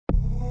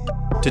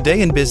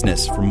Today in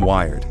Business from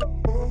Wired.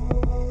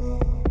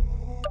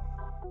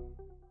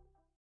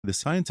 The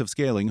Science of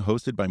Scaling,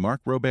 hosted by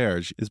Mark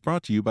Roberge, is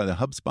brought to you by the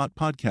HubSpot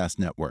Podcast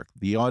Network,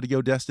 the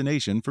audio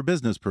destination for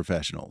business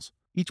professionals.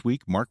 Each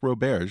week, Mark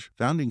Roberge,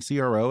 founding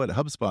CRO at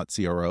HubSpot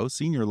CRO,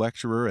 senior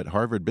lecturer at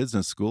Harvard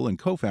Business School, and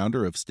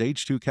co-founder of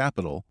Stage 2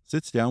 Capital,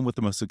 sits down with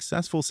the most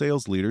successful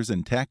sales leaders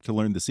in tech to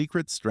learn the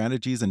secrets,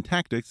 strategies, and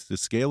tactics to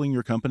scaling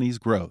your company's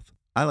growth.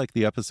 I like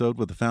the episode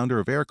with the founder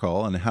of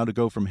Aircall on how to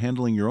go from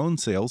handling your own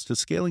sales to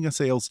scaling a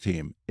sales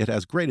team. It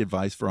has great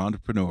advice for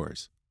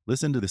entrepreneurs.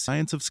 Listen to The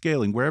Science of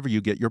Scaling wherever you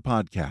get your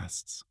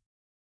podcasts.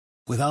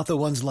 Without the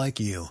ones like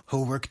you,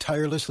 who work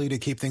tirelessly to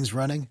keep things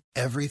running,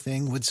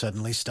 everything would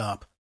suddenly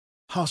stop.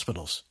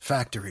 Hospitals,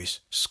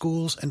 factories,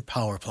 schools, and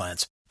power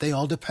plants, they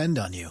all depend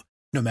on you.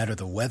 No matter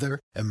the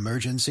weather,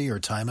 emergency, or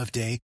time of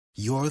day,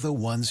 you're the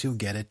ones who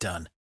get it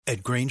done.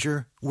 At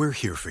Grainger, we're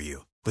here for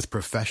you with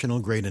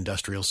professional-grade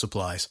industrial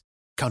supplies.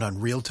 Count on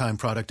real-time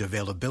product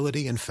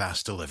availability and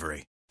fast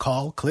delivery.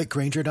 Call, click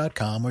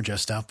Grainger.com, or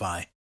just stop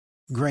by.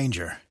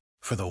 Grainger,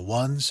 for the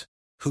ones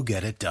who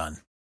get it done.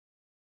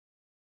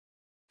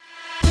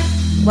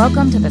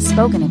 Welcome to the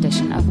spoken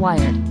edition of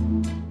Wired.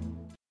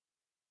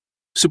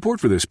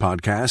 Support for this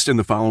podcast and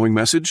the following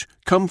message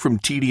come from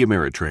TD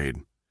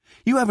Ameritrade.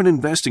 You have an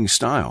investing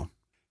style.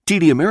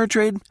 TD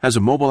Ameritrade has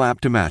a mobile app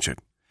to match it.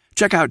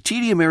 Check out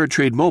TD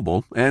Ameritrade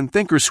Mobile and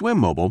Thinkorswim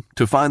Mobile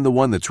to find the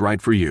one that's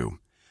right for you.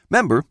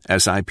 Member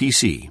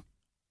SIPC.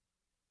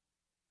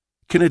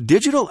 Can a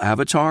digital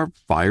avatar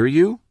fire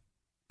you?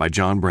 By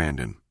John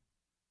Brandon.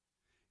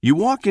 You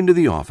walk into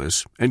the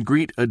office and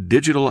greet a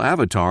digital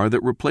avatar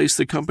that replaced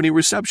the company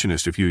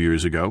receptionist a few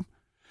years ago.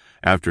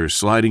 After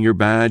sliding your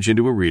badge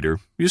into a reader,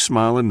 you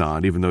smile and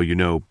nod even though you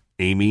know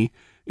Amy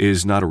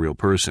is not a real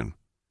person.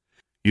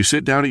 You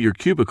sit down at your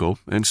cubicle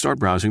and start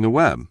browsing the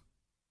web.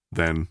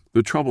 Then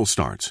the trouble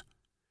starts.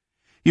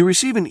 You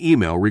receive an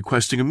email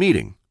requesting a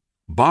meeting.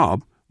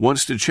 Bob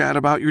wants to chat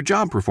about your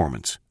job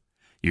performance.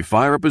 You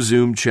fire up a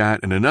Zoom chat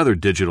and another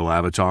digital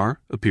avatar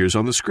appears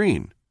on the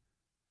screen.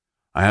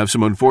 I have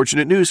some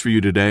unfortunate news for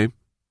you today,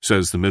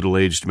 says the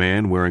middle-aged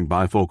man wearing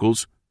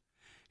bifocals.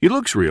 He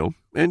looks real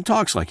and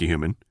talks like a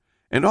human,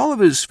 and all of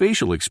his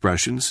facial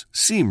expressions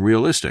seem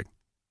realistic.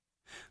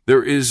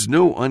 There is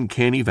no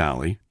uncanny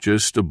valley,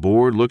 just a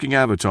bored-looking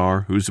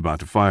avatar who's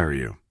about to fire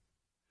you.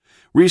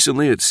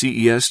 Recently at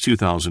CES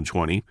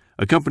 2020,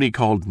 a company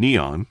called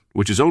Neon,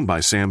 which is owned by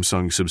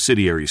Samsung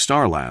subsidiary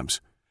Star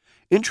Labs,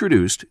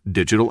 introduced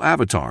digital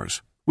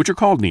avatars, which are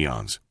called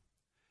Neons.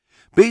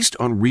 Based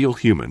on real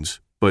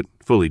humans, but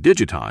fully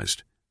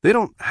digitized, they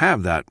don't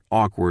have that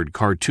awkward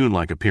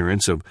cartoon-like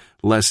appearance of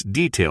less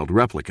detailed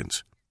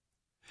replicants.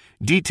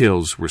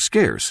 Details were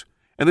scarce,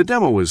 and the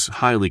demo was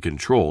highly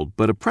controlled,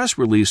 but a press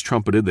release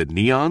trumpeted that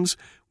Neons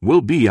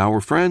will be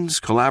our friends,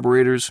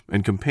 collaborators,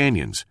 and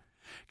companions,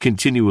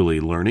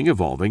 continually learning,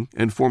 evolving,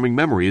 and forming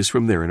memories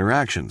from their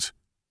interactions.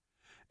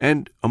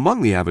 And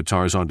among the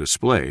avatars on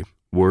display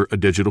were a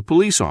digital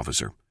police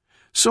officer,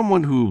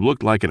 someone who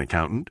looked like an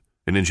accountant,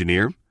 an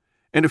engineer,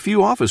 and a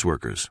few office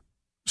workers.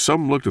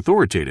 Some looked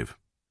authoritative,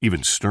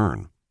 even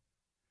stern.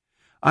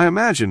 I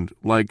imagined,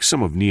 like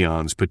some of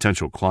Neon's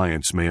potential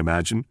clients may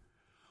imagine,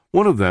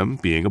 one of them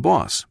being a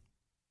boss.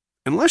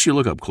 Unless you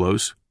look up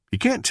close, you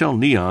can't tell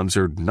Neons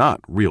are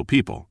not real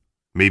people.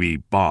 Maybe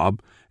Bob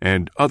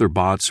and other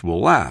bots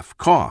will laugh,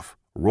 cough,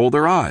 roll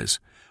their eyes,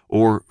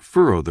 or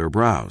furrow their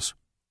brows.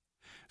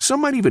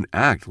 Some might even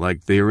act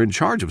like they are in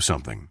charge of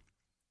something.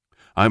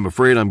 I'm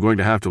afraid I'm going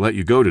to have to let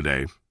you go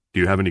today. Do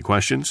you have any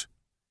questions?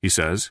 He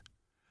says.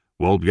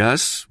 Well,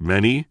 yes,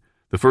 many.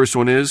 The first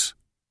one is,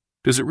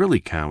 does it really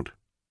count?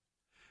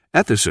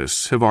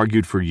 Ethicists have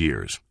argued for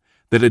years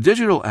that a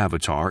digital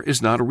avatar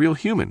is not a real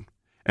human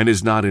and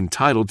is not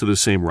entitled to the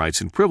same rights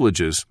and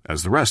privileges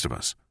as the rest of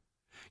us.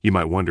 You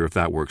might wonder if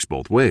that works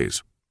both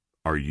ways.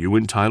 Are you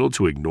entitled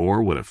to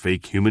ignore what a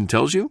fake human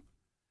tells you?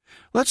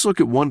 Let's look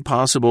at one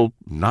possible,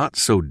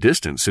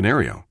 not-so-distant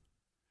scenario.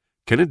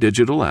 Can a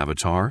digital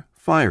avatar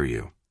fire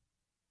you?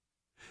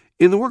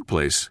 In the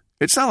workplace,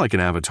 it's not like an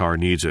avatar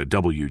needs a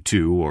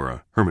W-2 or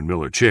a Herman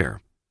Miller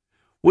chair.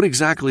 What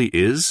exactly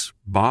is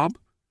Bob?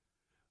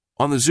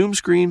 On the Zoom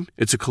screen,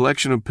 it's a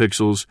collection of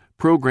pixels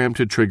programmed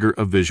to trigger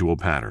a visual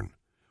pattern,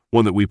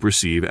 one that we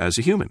perceive as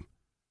a human.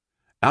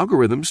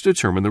 Algorithms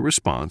determine the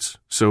response,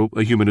 so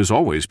a human is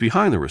always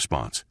behind the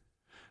response.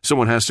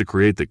 Someone has to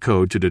create the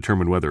code to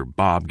determine whether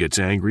Bob gets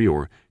angry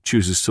or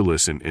chooses to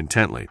listen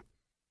intently.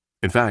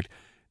 In fact,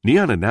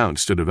 Neon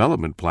announced a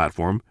development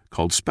platform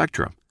called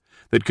Spectra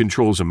that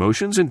controls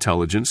emotions,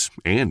 intelligence,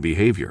 and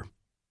behavior.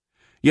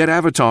 Yet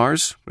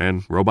avatars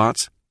and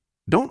robots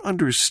don't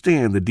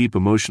understand the deep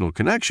emotional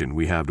connection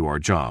we have to our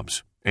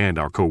jobs and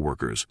our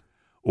coworkers,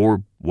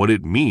 or what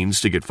it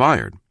means to get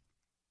fired.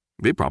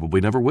 They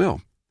probably never will.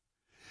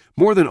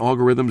 More than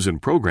algorithms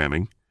and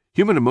programming,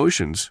 human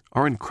emotions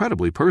are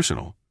incredibly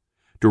personal,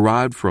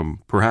 derived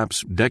from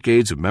perhaps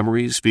decades of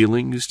memories,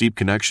 feelings, deep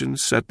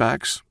connections,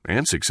 setbacks,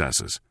 and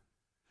successes.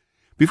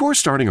 Before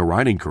starting a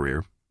writing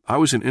career, I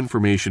was an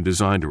information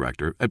design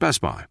director at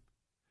Best Buy.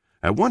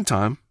 At one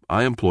time,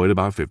 I employed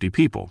about 50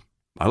 people.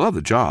 I love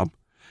the job.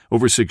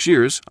 Over 6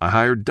 years, I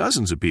hired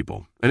dozens of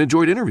people and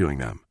enjoyed interviewing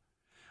them.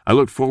 I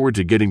looked forward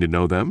to getting to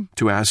know them,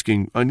 to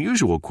asking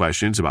unusual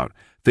questions about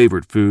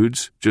favorite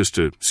foods just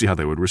to see how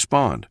they would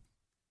respond.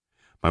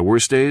 My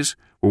worst days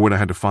were when I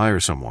had to fire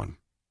someone.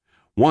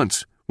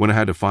 Once, when I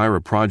had to fire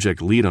a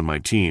project lead on my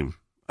team,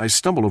 I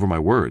stumbled over my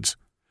words.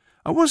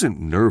 I wasn't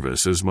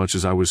nervous as much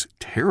as I was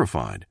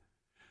terrified.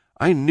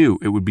 I knew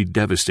it would be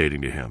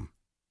devastating to him.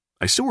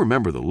 I still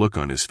remember the look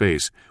on his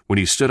face when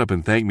he stood up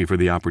and thanked me for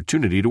the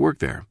opportunity to work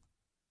there.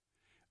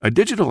 A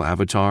digital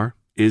avatar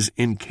is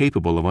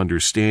incapable of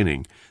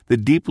understanding the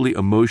deeply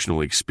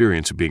emotional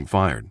experience of being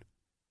fired.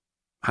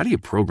 How do you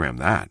program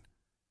that?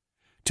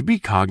 To be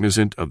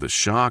cognizant of the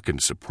shock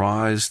and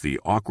surprise, the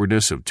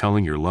awkwardness of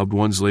telling your loved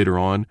ones later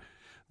on,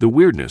 the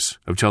weirdness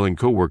of telling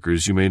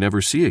coworkers you may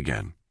never see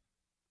again.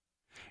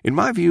 In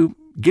my view,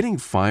 getting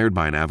fired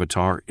by an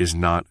avatar is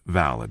not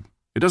valid.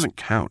 It doesn't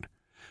count,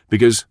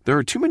 because there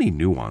are too many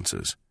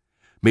nuances.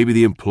 Maybe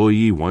the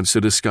employee wants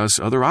to discuss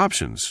other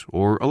options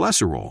or a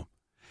lesser role.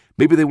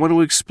 Maybe they want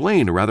to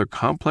explain a rather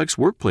complex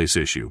workplace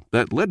issue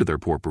that led to their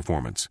poor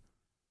performance.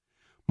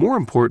 More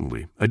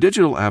importantly, a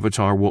digital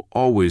avatar will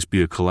always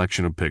be a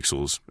collection of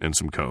pixels and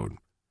some code.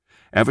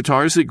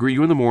 Avatars that greet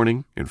you in the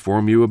morning,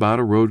 inform you about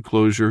a road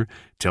closure,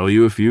 tell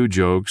you a few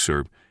jokes,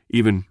 or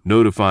even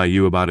notify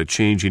you about a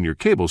change in your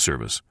cable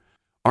service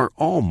are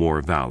all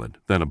more valid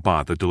than a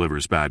bot that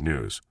delivers bad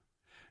news.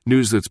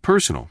 News that's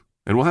personal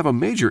and will have a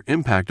major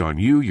impact on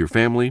you, your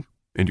family,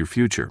 and your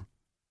future.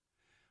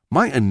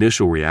 My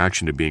initial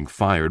reaction to being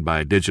fired by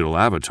a digital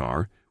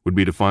avatar would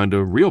be to find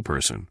a real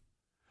person.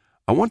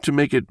 I want to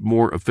make it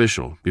more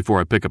official before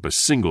I pick up a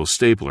single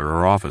stapler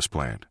or office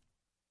plant.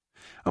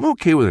 I'm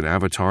okay with an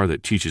avatar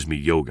that teaches me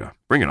yoga.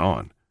 Bring it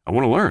on. I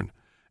want to learn.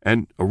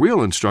 And a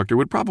real instructor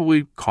would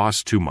probably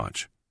cost too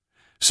much.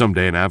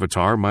 Someday an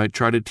avatar might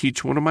try to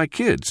teach one of my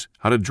kids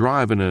how to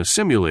drive in a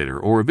simulator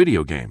or a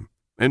video game,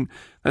 and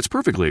that's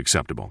perfectly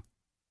acceptable.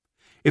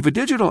 If a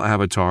digital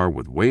avatar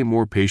with way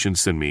more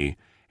patience than me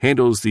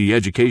handles the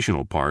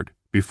educational part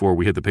before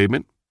we hit the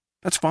pavement,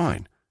 that's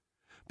fine.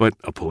 But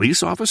a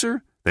police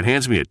officer that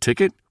hands me a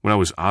ticket when I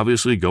was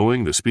obviously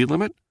going the speed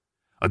limit?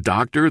 A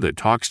doctor that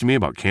talks to me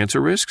about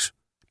cancer risks?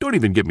 Don't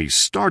even get me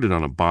started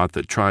on a bot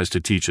that tries to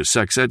teach a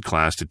sex ed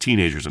class to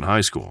teenagers in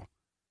high school.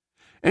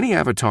 Any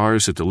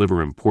avatars that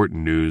deliver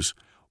important news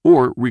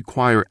or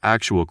require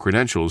actual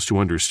credentials to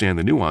understand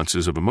the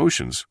nuances of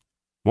emotions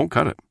won't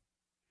cut it.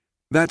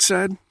 That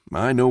said,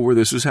 I know where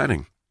this is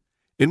heading.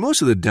 In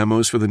most of the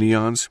demos for the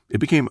Neons, it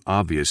became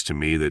obvious to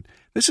me that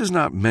this is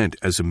not meant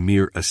as a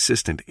mere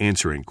assistant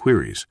answering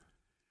queries.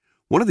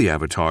 One of the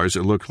avatars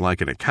that looked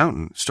like an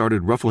accountant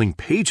started ruffling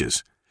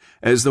pages,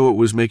 as though it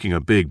was making a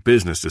big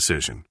business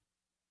decision.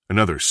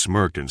 Another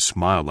smirked and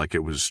smiled like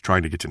it was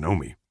trying to get to know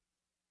me.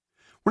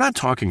 We're not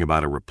talking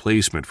about a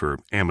replacement for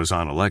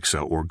Amazon Alexa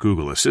or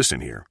Google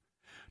Assistant here.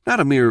 Not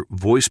a mere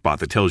voice bot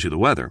that tells you the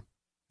weather.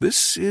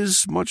 This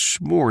is much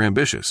more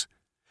ambitious.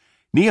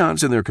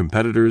 Neons and their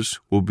competitors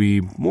will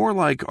be more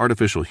like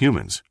artificial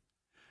humans.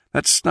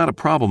 That's not a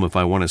problem if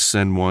I want to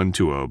send one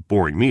to a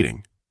boring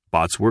meeting.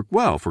 Bots work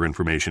well for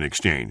information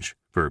exchange,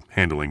 for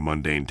handling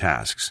mundane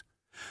tasks.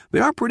 They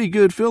are pretty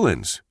good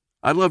fill-ins.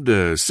 I'd love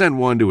to send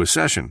one to a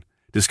session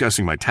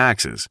discussing my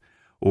taxes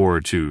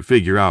or to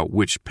figure out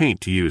which paint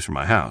to use for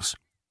my house.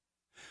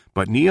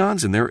 But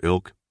Neons and their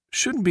ilk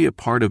shouldn't be a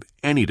part of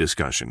any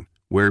discussion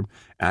where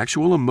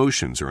actual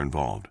emotions are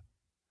involved.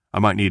 I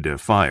might need to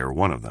fire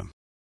one of them.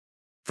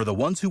 For the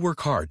ones who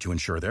work hard to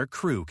ensure their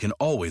crew can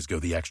always go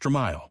the extra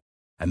mile,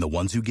 and the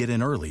ones who get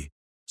in early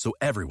so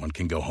everyone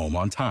can go home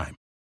on time,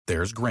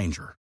 there's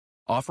Grainger,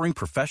 offering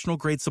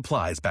professional-grade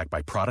supplies backed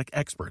by product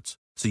experts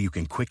so you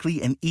can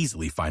quickly and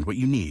easily find what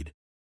you need.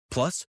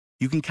 Plus,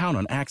 you can count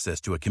on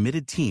access to a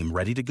committed team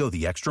ready to go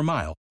the extra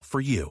mile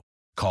for you.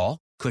 Call,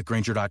 click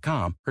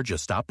Grainger.com, or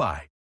just stop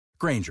by.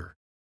 Grainger,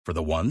 for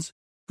the ones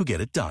who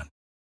get it done.